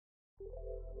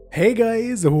Hey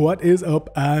guys, what is up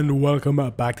and welcome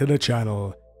back to the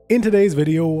channel. In today's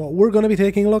video, we're going to be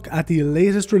taking a look at the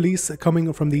latest release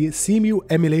coming from the Cemu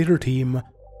emulator team,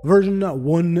 version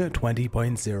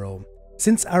 1.20.0.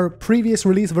 Since our previous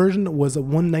release version was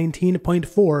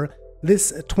 1.19.4,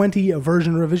 this 20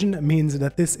 version revision means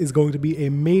that this is going to be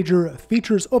a major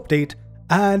features update,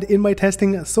 and in my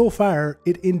testing so far,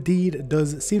 it indeed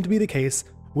does seem to be the case,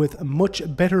 with much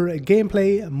better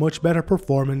gameplay, much better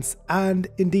performance, and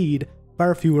indeed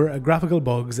far fewer graphical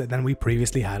bugs than we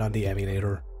previously had on the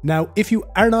emulator. Now, if you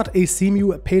are not a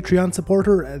Cemu Patreon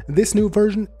supporter, this new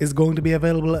version is going to be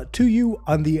available to you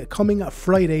on the coming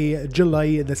Friday,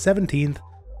 July the 17th.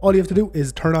 All you have to do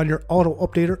is turn on your auto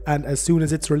updater, and as soon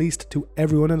as it's released to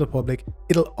everyone in the public,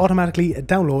 it'll automatically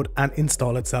download and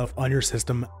install itself on your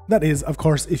system. That is, of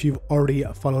course, if you've already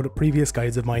followed previous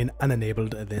guides of mine and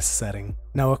enabled this setting.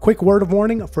 Now, a quick word of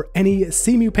warning for any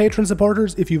Cemu Patron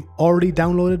supporters: if you've already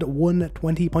downloaded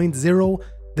 1.20.0,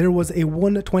 there was a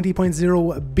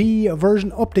 1.20.0b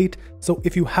version update, so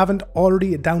if you haven't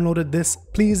already downloaded this,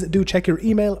 please do check your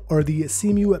email or the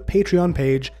Cemu Patreon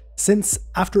page, since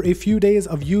after a few days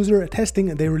of user testing,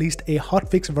 they released a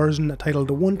hotfix version titled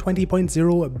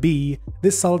 1.20.0b.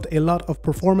 This solved a lot of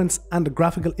performance and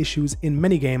graphical issues in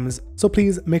many games, so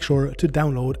please make sure to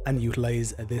download and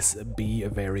utilize this B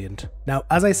variant. Now,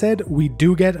 as I said, we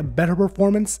do get better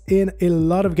performance in a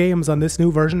lot of games on this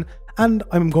new version, and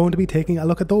I'm going to be taking a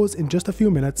look at those in just a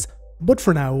few minutes. But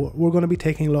for now, we're going to be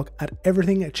taking a look at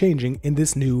everything changing in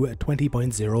this new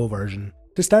 20.0 version.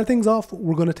 To start things off,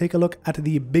 we're going to take a look at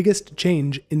the biggest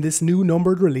change in this new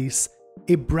numbered release: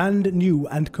 a brand new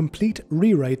and complete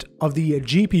rewrite of the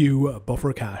GPU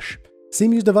buffer cache.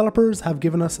 Cemu's developers have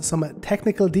given us some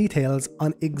technical details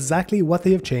on exactly what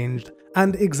they have changed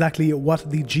and exactly what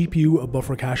the GPU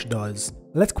buffer cache does.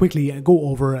 Let's quickly go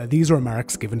over these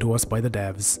remarks given to us by the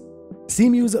devs.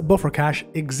 Cemu's buffer cache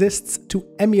exists to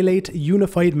emulate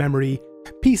unified memory.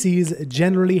 PCs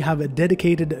generally have a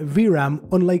dedicated VRAM,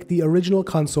 unlike the original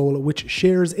console, which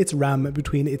shares its RAM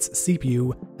between its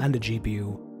CPU and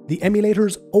GPU. The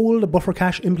emulator's old buffer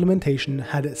cache implementation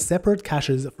had separate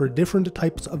caches for different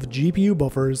types of GPU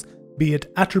buffers, be it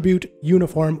attribute,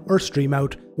 uniform, or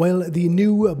streamout, while the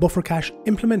new buffer cache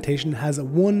implementation has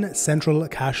one central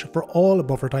cache for all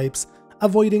buffer types,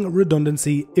 avoiding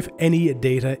redundancy if any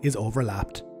data is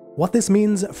overlapped. What this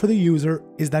means for the user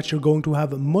is that you're going to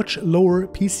have much lower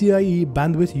PCIe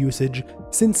bandwidth usage,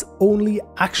 since only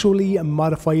actually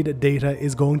modified data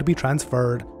is going to be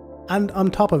transferred. And on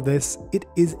top of this, it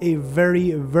is a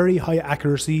very high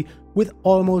accuracy with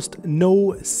almost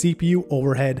no CPU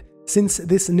overhead, since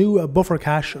this new buffer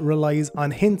cache relies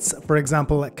on hints, for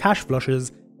example cache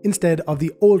flushes, instead of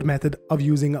the old method of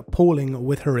using polling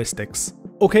with heuristics.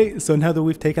 Okay, so now that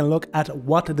we've taken a look at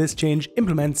what this change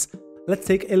implements, let's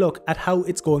take a look at how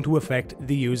it's going to affect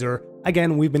the user.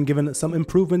 Again, we've been given some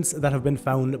improvements that have been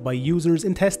found by users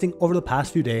in testing over the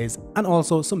past few days, and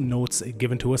also some notes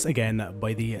given to us again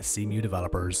by the Cemu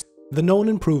developers. The known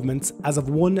improvements as of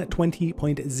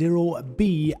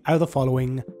 1.20.0b are the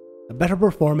following: better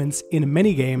performance in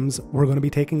many games. We're going to be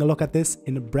taking a look at this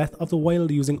in Breath of the Wild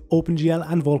using OpenGL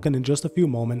and Vulcan in just a few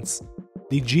moments.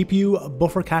 The GPU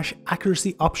buffer cache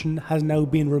accuracy option has now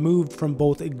been removed from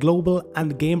both global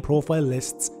and game profile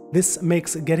lists. This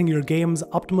makes getting your game's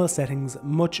optimal settings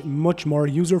much more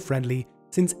user-friendly,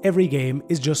 since every game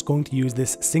is just going to use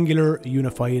this singular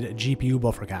unified GPU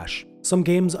buffer cache. Some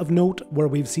games of note where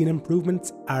we've seen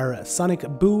improvements are Sonic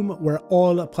Boom, where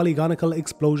all polygonical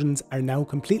explosions are now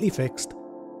completely fixed.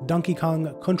 Donkey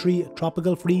Kong Country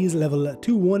Tropical Freeze level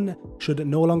 2.1 should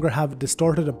no longer have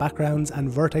distorted backgrounds and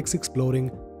vertex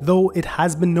exploding, though it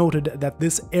has been noted that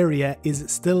this area is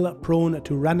still prone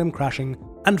to random crashing.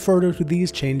 And further to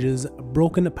these changes,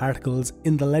 broken particles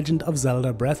in The Legend of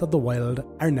Zelda Breath of the Wild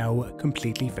are now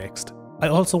completely fixed. I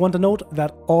also want to note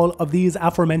that all of these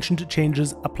aforementioned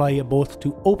changes apply both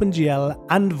to OpenGL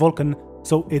and Vulcan,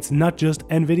 so it's not just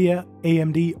Nvidia,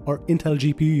 AMD, or Intel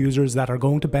GPU users that are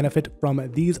going to benefit from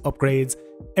these upgrades.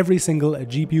 Every single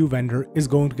GPU vendor is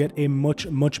going to get a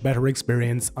much better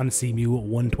experience on Cemu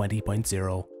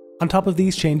 1.20.0. On top of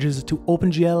these changes to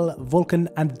OpenGL, Vulcan,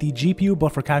 and the GPU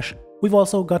buffer cache, we've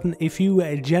also gotten a few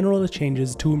general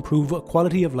changes to improve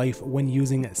quality of life when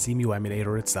using Cemu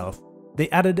emulator itself. They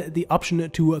added the option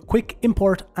to quick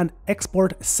import and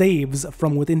export saves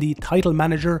from within the title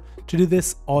manager. To do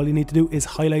this, all you need to do is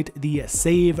highlight the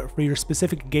save for your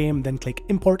specific game, then click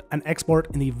import and export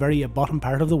in the very bottom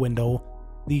part of the window.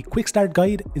 The quick start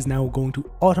guide is now going to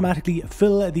automatically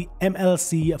fill the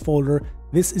MLC folder.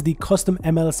 This is the custom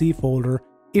MLC folder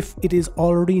if it is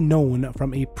already known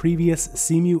from a previous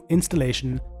Cemu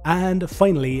installation. And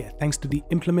finally, thanks to the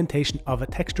implementation of a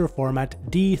texture format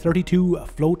D32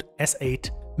 Float S8,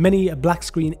 many black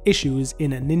screen issues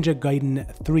in Ninja Gaiden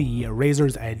 3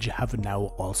 Razor's Edge have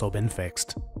now also been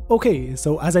fixed. Okay,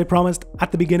 so as I promised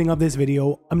at the beginning of this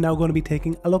video, I'm now going to be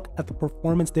taking a look at the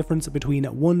performance difference between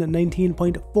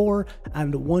 1.19.4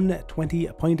 and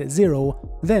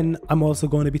 1.20.0. Then I'm also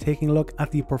going to be taking a look at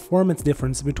the performance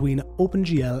difference between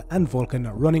OpenGL and Vulcan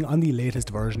running on the latest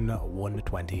version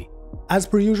 1.20. As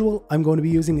per usual, I'm going to be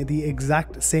using the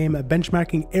exact same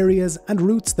benchmarking areas and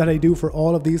routes that I do for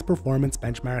all of these performance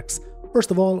benchmarks. First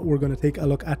of all, we're going to take a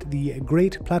look at the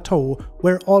Great Plateau,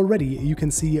 where already you can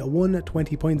see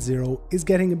 1.20.0 is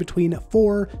getting between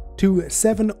 4 to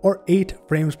 7 or 8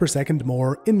 frames per second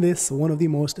more in this, one of the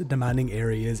most demanding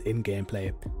areas in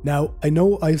gameplay. Now, I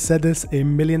know I've said this a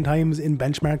million times in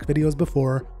benchmark videos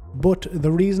before, but the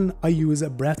reason I use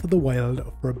Breath of the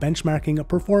Wild for benchmarking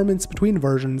performance between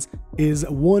versions is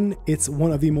 1, it's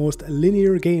one of the most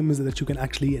linear games that you can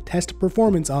actually test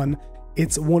performance on.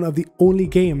 It's one of the only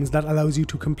games that allows you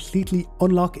to completely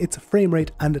unlock its frame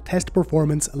rate and test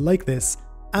performance like this.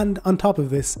 And on top of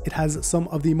this, it has some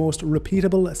of the most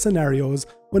repeatable scenarios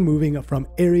when moving from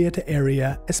area to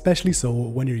area, especially so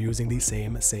when you're using the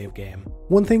same save game.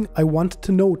 One thing I want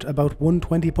to note about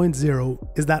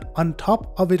 1.20.0 is that on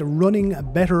top of it running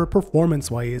better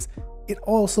performance-wise, it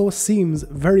also seems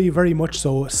very much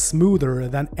so smoother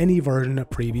than any version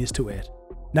previous to it.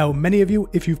 Now, many of you,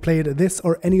 if you've played this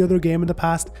or any other game in the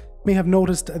past, may have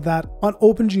noticed that on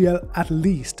OpenGL at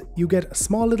least, you get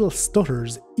small little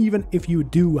stutters even if you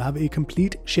do have a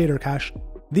complete shader cache.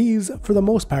 These, for the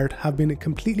most part, have been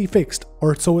completely fixed,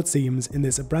 or so it seems, in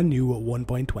this brand new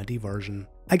 1.20 version.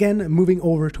 Again, moving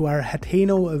over to our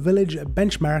Hateno Village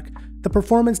benchmark, the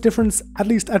performance difference, at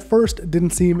least at first,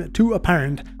 didn't seem too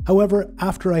apparent. However,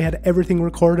 after I had everything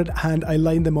recorded and I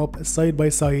lined them up side by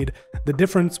side, the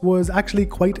difference was actually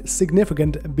quite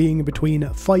significant, being between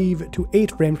 5 to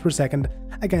 8 frames per second.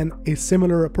 Again, a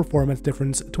similar performance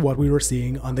difference to what we were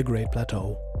seeing on the Great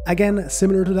Plateau. Again,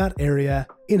 similar to that area,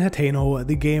 in Hateno,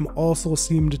 the game also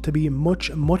seemed to be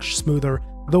much smoother.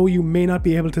 Though you may not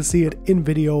be able to see it in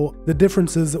video, the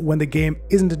differences when the game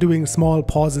isn't doing small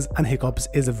pauses and hiccups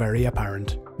is very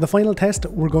apparent. The final test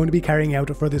we're going to be carrying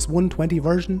out for this 1.20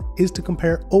 version is to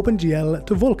compare OpenGL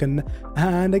to Vulcan,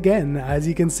 and again, as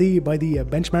you can see by the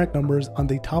benchmark numbers on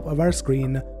the top of our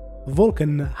screen,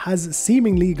 Vulcan has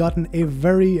seemingly gotten a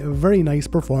very nice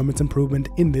performance improvement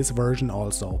in this version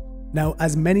also. Now,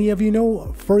 as many of you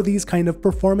know, for these kind of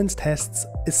performance tests,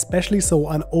 especially so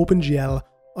on OpenGL,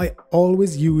 I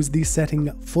always use the setting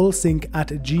full sync at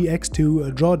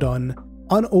GX2 draw done.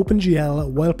 On OpenGL,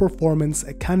 while performance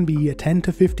can be 10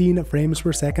 to 15 frames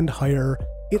per second higher,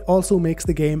 it also makes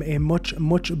the game a much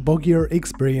buggier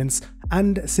experience,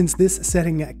 and since this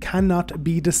setting cannot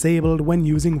be disabled when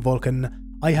using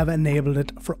Vulcan, I have enabled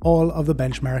it for all of the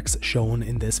benchmarks shown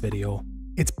in this video.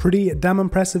 It's pretty damn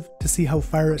impressive to see how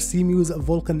far Cemu's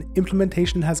Vulcan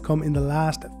implementation has come in the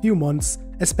last few months,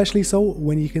 especially so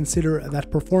when you consider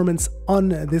that performance on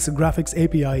this graphics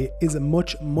API is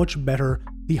much better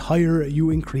the higher you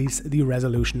increase the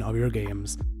resolution of your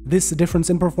games. This difference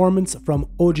in performance from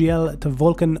OGL to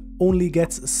Vulcan only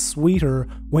gets sweeter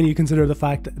when you consider the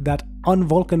fact that on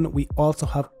Vulcan we also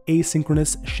have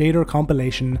asynchronous shader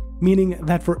compilation, meaning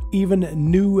that for even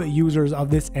new users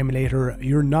of this emulator,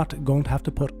 you're not going to have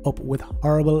to put up with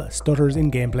horrible stutters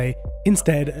in gameplay,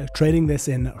 instead trading this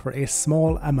in for a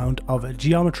small amount of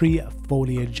geometry,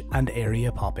 foliage and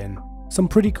area pop-in. Some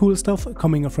pretty cool stuff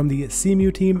coming from the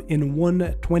Cemu team in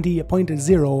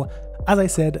 1.20.0. As I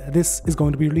said, this is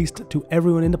going to be released to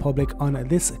everyone in the public on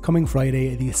this coming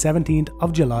Friday, the 17th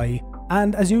of July.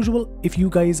 And as usual, if you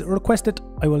guys request it,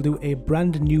 I will do a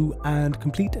brand new and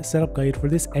complete setup guide for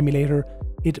this emulator.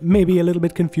 It may be a little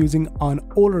bit confusing on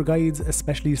older guides,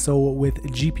 especially so with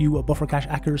GPU buffer cache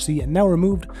accuracy now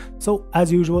removed. So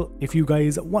as usual, if you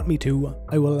guys want me to,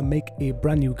 I will make a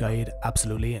brand new guide,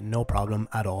 absolutely no problem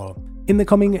at all. In the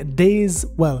coming days,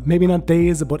 well, maybe not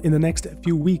days, but in the next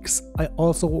few weeks, I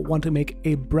also want to make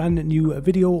a brand new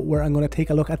video where I'm going to take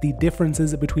a look at the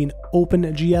differences between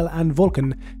OpenGL and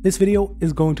Vulcan. This video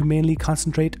is going to mainly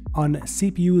concentrate on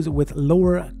CPUs with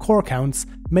lower core counts.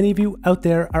 Many of you out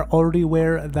there are already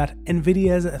aware that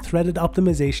NVIDIA's threaded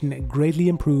optimization greatly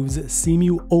improves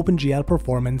Cemu OpenGL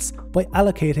performance by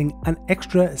allocating an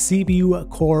extra CPU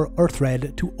core or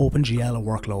thread to OpenGL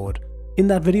workload. In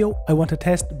that video, I want to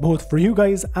test both for you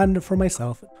guys and for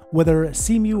myself whether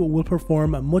Cemu will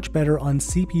perform much better on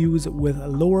CPUs with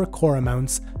lower core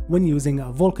amounts when using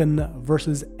Vulcan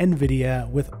versus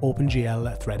NVIDIA with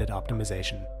OpenGL threaded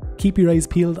optimization. keep your eyes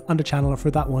peeled on the channel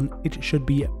for that one. It should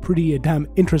be pretty damn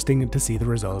interesting to see the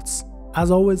results.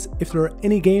 As always, if there are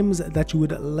any games that you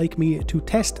would like me to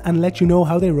test and let you know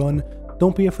how they run,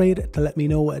 don't be afraid to let me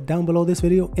know down below this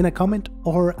video in a comment,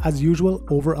 or as usual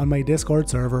over on my Discord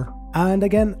server. And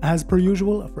again, as per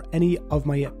usual, for any of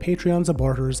my Patreon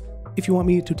supporters, if you want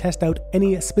me to test out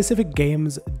any specific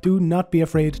games, do not be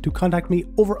afraid to contact me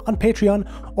over on Patreon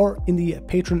or in the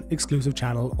Patron exclusive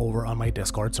channel over on my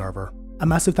Discord server. A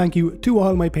massive thank you to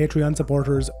all my Patreon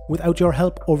supporters. Without your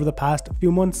help over the past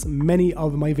few months, many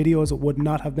of my videos would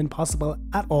not have been possible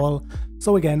at all.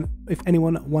 So again, if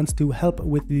anyone wants to help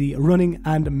with the running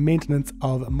and maintenance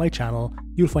of my channel,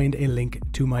 you'll find a link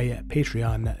to my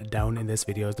Patreon down in this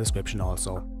video's description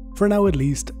also. For now at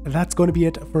least, that's going to be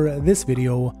it for this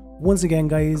video. Once again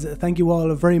guys, thank you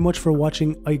all very much for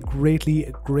watching. I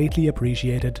greatly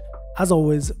appreciate it. As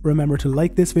always, remember to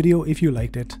like this video if you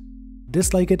liked it,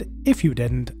 dislike it if you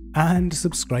didn't, and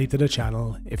subscribe to the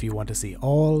channel if you want to see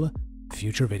all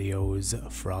future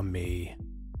videos from me.